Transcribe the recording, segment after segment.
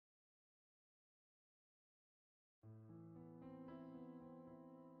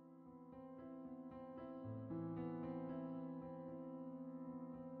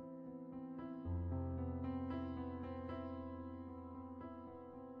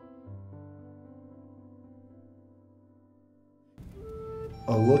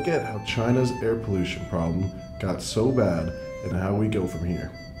A look at how China's air pollution problem got so bad and how we go from here.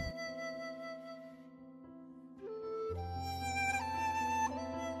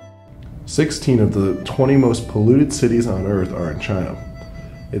 "16 of the 20 most polluted cities on Earth are in China.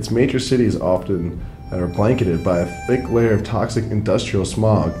 Its major cities often are blanketed by a thick layer of toxic industrial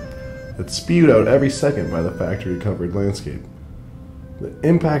smog that's spewed out every second by the factory-covered landscape. The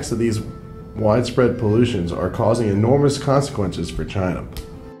impacts of these widespread pollutions are causing enormous consequences for China.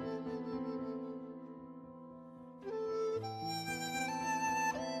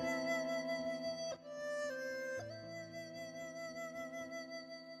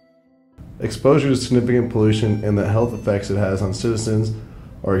 Exposure to significant pollution and the health effects it has on citizens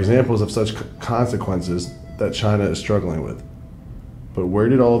are examples of such consequences that China is struggling with. But where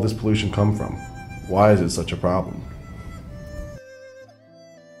did all of this pollution come from? Why is it such a problem?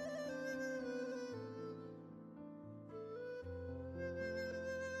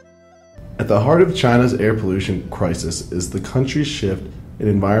 At the heart of China's air pollution crisis is the country's shift in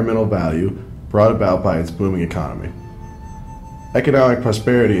environmental value brought about by its booming economy. Economic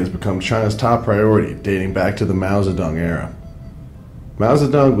prosperity has become China's top priority, dating back to the Mao Zedong era. Mao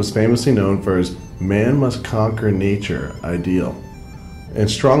Zedong was famously known for his "man must conquer nature" ideal, and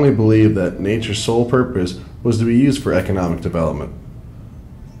strongly believed that nature's sole purpose was to be used for economic development.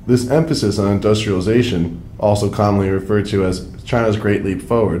 This emphasis on industrialization, also commonly referred to as China's Great Leap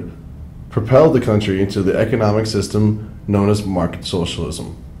Forward, propelled the country into the economic system known as market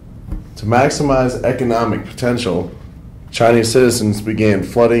socialism. To maximize economic potential, Chinese citizens began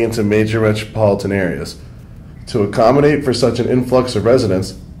flooding into major metropolitan areas. To accommodate for such an influx of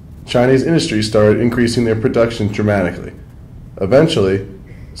residents, Chinese industries started increasing their production dramatically. Eventually,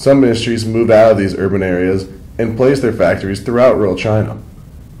 some industries moved out of these urban areas and placed their factories throughout rural China.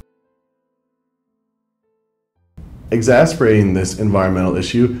 Exacerbating this environmental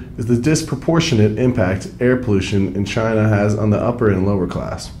issue is the disproportionate impact air pollution in China has on the upper and lower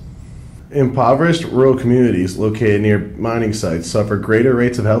class. Impoverished rural communities located near mining sites suffer greater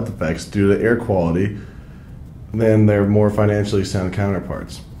rates of health effects due to air quality than their more financially sound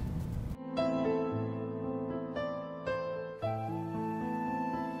counterparts.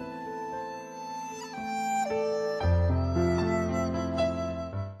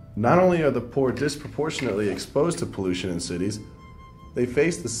 Not only are the poor disproportionately exposed to pollution in cities, they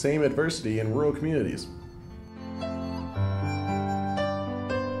face the same adversity in rural communities.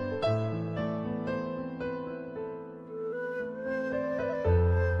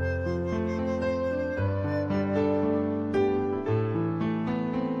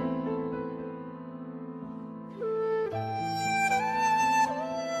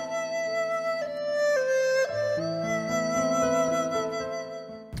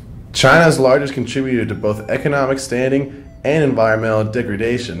 China's largest contributor to both economic standing and environmental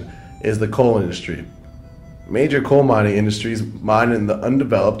degradation is the coal industry. Major coal mining industries mine in the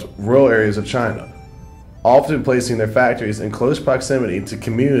undeveloped rural areas of China, often placing their factories in close proximity to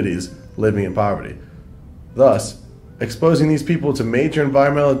communities living in poverty, thus exposing these people to major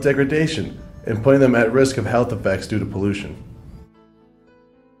environmental degradation and putting them at risk of health effects due to pollution.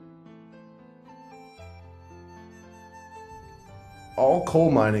 All coal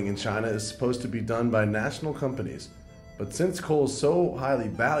mining in China is supposed to be done by national companies, but since coal is so highly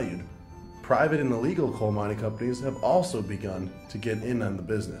valued, private and illegal coal mining companies have also begun to get in on the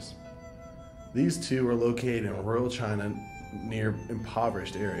business. These two are located in rural China near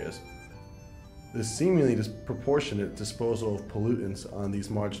impoverished areas. This seemingly disproportionate disposal of pollutants on these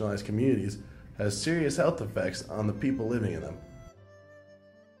marginalized communities has serious health effects on the people living in them.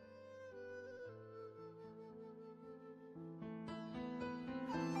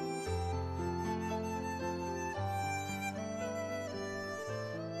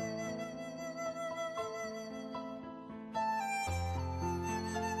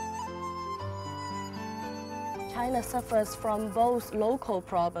 China suffers from both local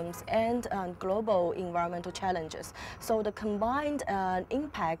problems and global environmental challenges. So the combined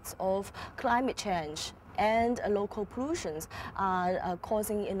impacts of climate change and local pollutions are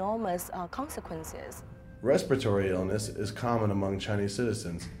causing enormous consequences. Respiratory illness is common among Chinese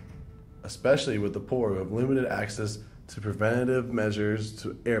citizens, especially with the poor who have limited access to preventative measures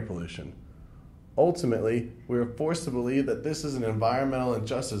to air pollution. Ultimately, we are forced to believe that this is an environmental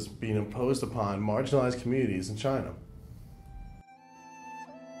injustice being imposed upon marginalized communities in China.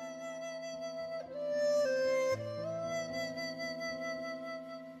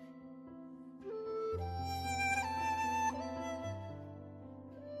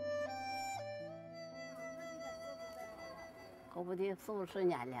我不得40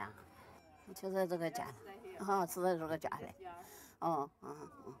年了，就在这个家，是在这个家里。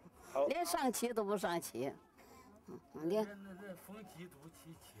连上气都不上气，连那风机都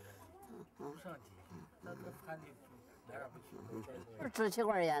起气，不上气，那盘的哪儿不去？就是支气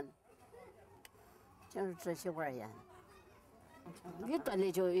管炎，就是支气管炎。一炖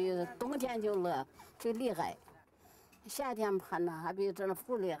的就冬天就热，就厉害。夏天盘呢，还比这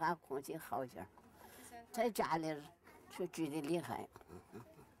屋里还空气好些，在家里就聚的厉害，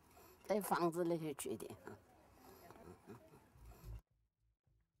在房子里就聚的。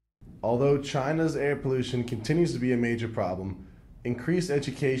Although China's air pollution continues to be a major problem, increased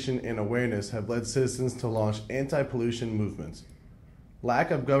education and awareness have led citizens to launch anti-pollution movements. Lack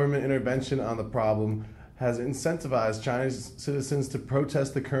of government intervention on the problem has incentivized Chinese citizens to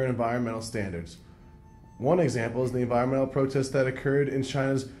protest the current environmental standards. One example is the environmental protest that occurred in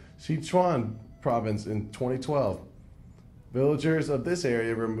China's Sichuan province in 2012. Villagers of this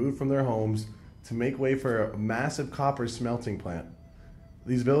area were moved from their homes to make way for a massive copper smelting plant.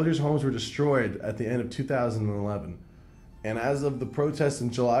 These villagers' homes were destroyed at the end of 2011, and as of the protests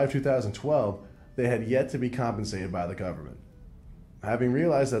in July of 2012, they had yet to be compensated by the government. Having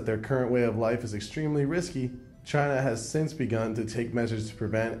realized that their current way of life is extremely risky, China has since begun to take measures to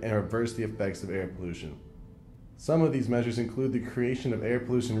prevent and reverse the effects of air pollution. Some of these measures include the creation of air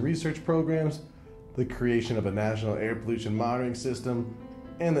pollution research programs, the creation of a national air pollution monitoring system,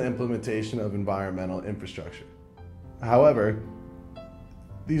 and the implementation of environmental infrastructure. However,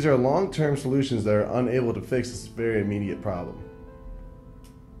 these are long-term solutions that are unable to fix this very immediate problem.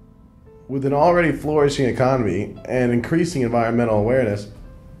 With an already flourishing economy and increasing environmental awareness,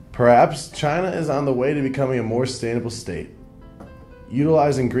 perhaps China is on the way to becoming a more sustainable state.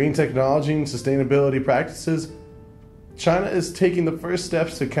 Utilizing green technology and sustainability practices, China is taking the first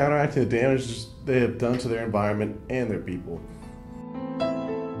steps to counteracting the damage they have done to their environment and their people.